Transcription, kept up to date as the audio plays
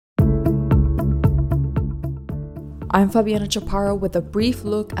I'm Fabiana Chaparro with a brief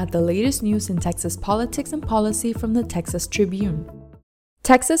look at the latest news in Texas politics and policy from the Texas Tribune.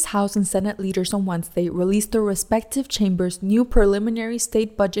 Texas House and Senate leaders on Wednesday released their respective chambers' new preliminary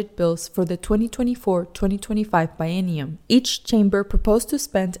state budget bills for the 2024-2025 biennium. Each chamber proposed to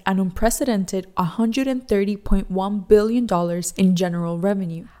spend an unprecedented $130.1 billion in general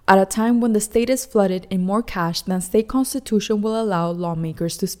revenue, at a time when the state is flooded in more cash than state constitution will allow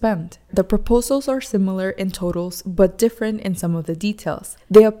lawmakers to spend. The proposals are similar in totals, but different in some of the details.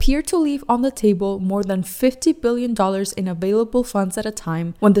 They appear to leave on the table more than $50 billion in available funds at a time,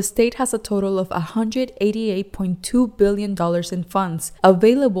 when the state has a total of $188.2 billion in funds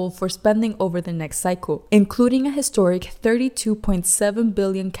available for spending over the next cycle, including a historic $32.7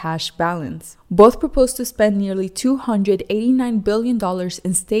 billion cash balance. Both propose to spend nearly $289 billion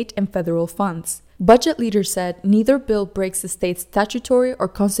in state and federal funds. Budget leaders said neither bill breaks the state's statutory or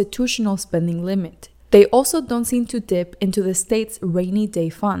constitutional spending limit. They also don't seem to dip into the state's rainy day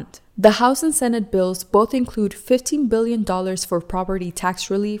fund. The House and Senate bills both include $15 billion for property tax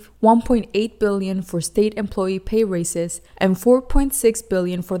relief, $1.8 billion for state employee pay raises, and $4.6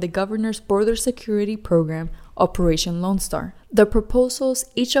 billion for the governor's border security program, Operation Lone Star. The proposals,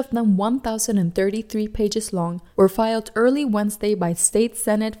 each of them 1,033 pages long, were filed early Wednesday by State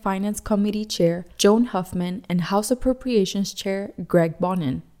Senate Finance Committee Chair Joan Huffman and House Appropriations Chair Greg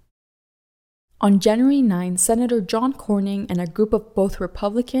Bonin. On January 9, Senator John Cornyn and a group of both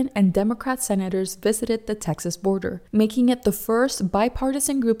Republican and Democrat senators visited the Texas border, making it the first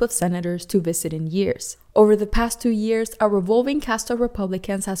bipartisan group of senators to visit in years. Over the past 2 years, a revolving cast of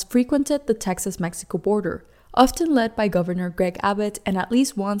Republicans has frequented the Texas-Mexico border, often led by Governor Greg Abbott and at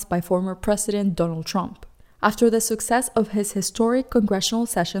least once by former President Donald Trump. After the success of his historic congressional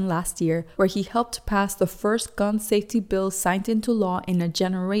session last year, where he helped pass the first gun safety bill signed into law in a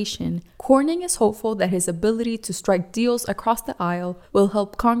generation, Cornyn is hopeful that his ability to strike deals across the aisle will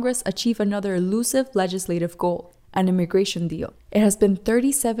help Congress achieve another elusive legislative goal: an immigration deal. It has been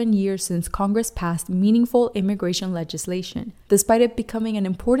 37 years since Congress passed meaningful immigration legislation, despite it becoming an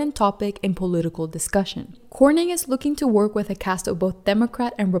important topic in political discussion. Cornyn is looking to work with a cast of both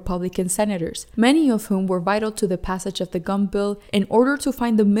Democrat and Republican senators, many of whom were vital to the passage of the gun bill, in order to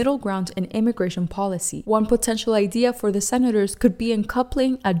find the middle ground in immigration policy. One potential idea for the senators could be in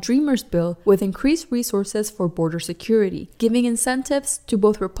coupling a Dreamers bill with increased resources for border security, giving incentives to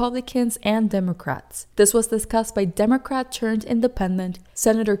both Republicans and Democrats. This was discussed by Democrat-turned-independent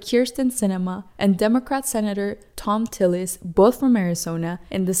Senator Kyrsten Sinema and Democrat Senator Thom Tillis, both from Arizona,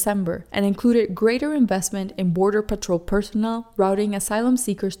 in December, and included greater investment in Border Patrol personnel, routing asylum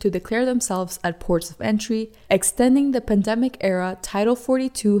seekers to declare themselves at ports of entry, extending the pandemic-era Title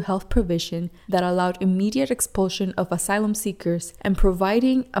 42 health provision that allowed immediate expulsion of asylum seekers, and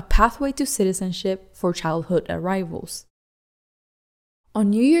providing a pathway to citizenship for childhood arrivals. On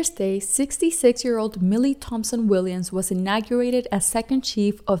New Year's Day, 66-year-old Millie Thompson Williams was inaugurated as second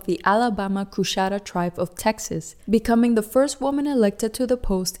chief of the Alabama Coushatta tribe of Texas, becoming the first woman elected to the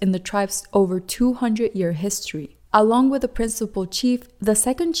post in the tribe's over 200-year history. Along with the principal chief, the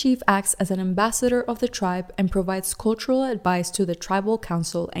second chief acts as an ambassador of the tribe and provides cultural advice to the tribal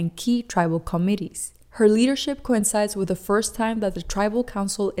council and key tribal committees. Her leadership coincides with the first time that the tribal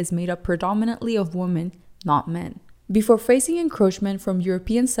council is made up predominantly of women, not men. Before facing encroachment from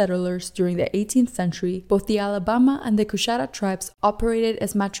European settlers during the 18th century, both the Alabama and the Coushatta tribes operated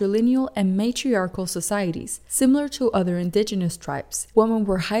as matrilineal and matriarchal societies, similar to other indigenous tribes. Women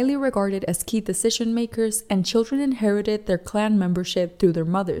were highly regarded as key decision makers, and children inherited their clan membership through their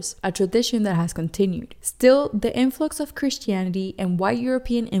mothers, a tradition that has continued. Still, the influx of Christianity and white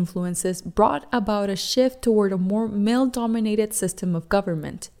European influences brought about a shift toward a more male-dominated system of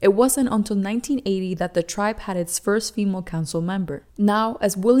government. It wasn't until 1980 that the tribe had its first female council member. Now,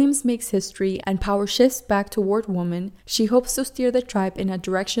 as Williams makes history and power shifts back toward women, she hopes to steer the tribe in a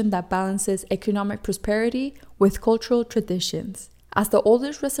direction that balances economic prosperity with cultural traditions. As the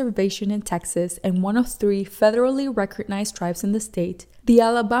oldest reservation in Texas and one of 3 federally recognized tribes in the state, the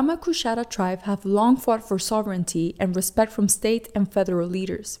Alabama Coushatta tribe have long fought for sovereignty and respect from state and federal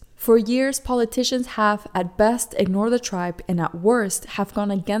leaders. For years, politicians have, at best, ignored the tribe and at worst, have gone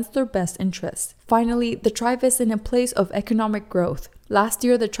against their best interests. Finally, the tribe is in a place of economic growth. Last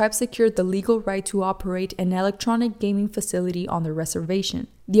year, the tribe secured the legal right to operate an electronic gaming facility on the reservation.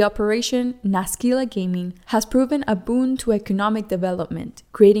 The operation, Naskila Gaming, has proven a boon to economic development,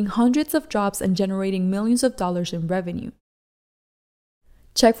 creating hundreds of jobs and generating millions of dollars in revenue.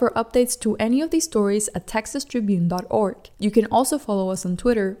 Check for updates to any of these stories at texastribune.org. You can also follow us on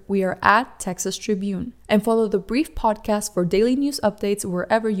Twitter. We are at Texas Tribune. And follow the Brief podcast for daily news updates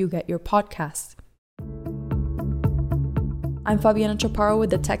wherever you get your podcasts. I'm Fabiana Chaparro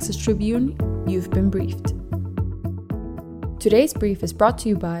with the Texas Tribune. You've been briefed. Today's brief is brought to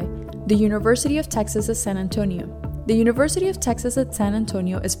you by the University of Texas at San Antonio. The University of Texas at San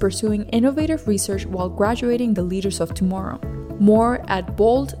Antonio is pursuing innovative research while graduating the leaders of tomorrow. More at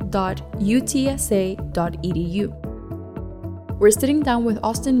bold.utsa.edu. We're sitting down with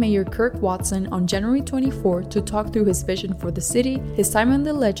Austin Mayor Kirk Watson on January 24 to talk through his vision for the city, his time in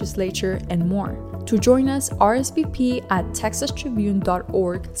the legislature, and more. To join us, RSVP at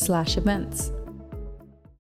texastribune.org/events.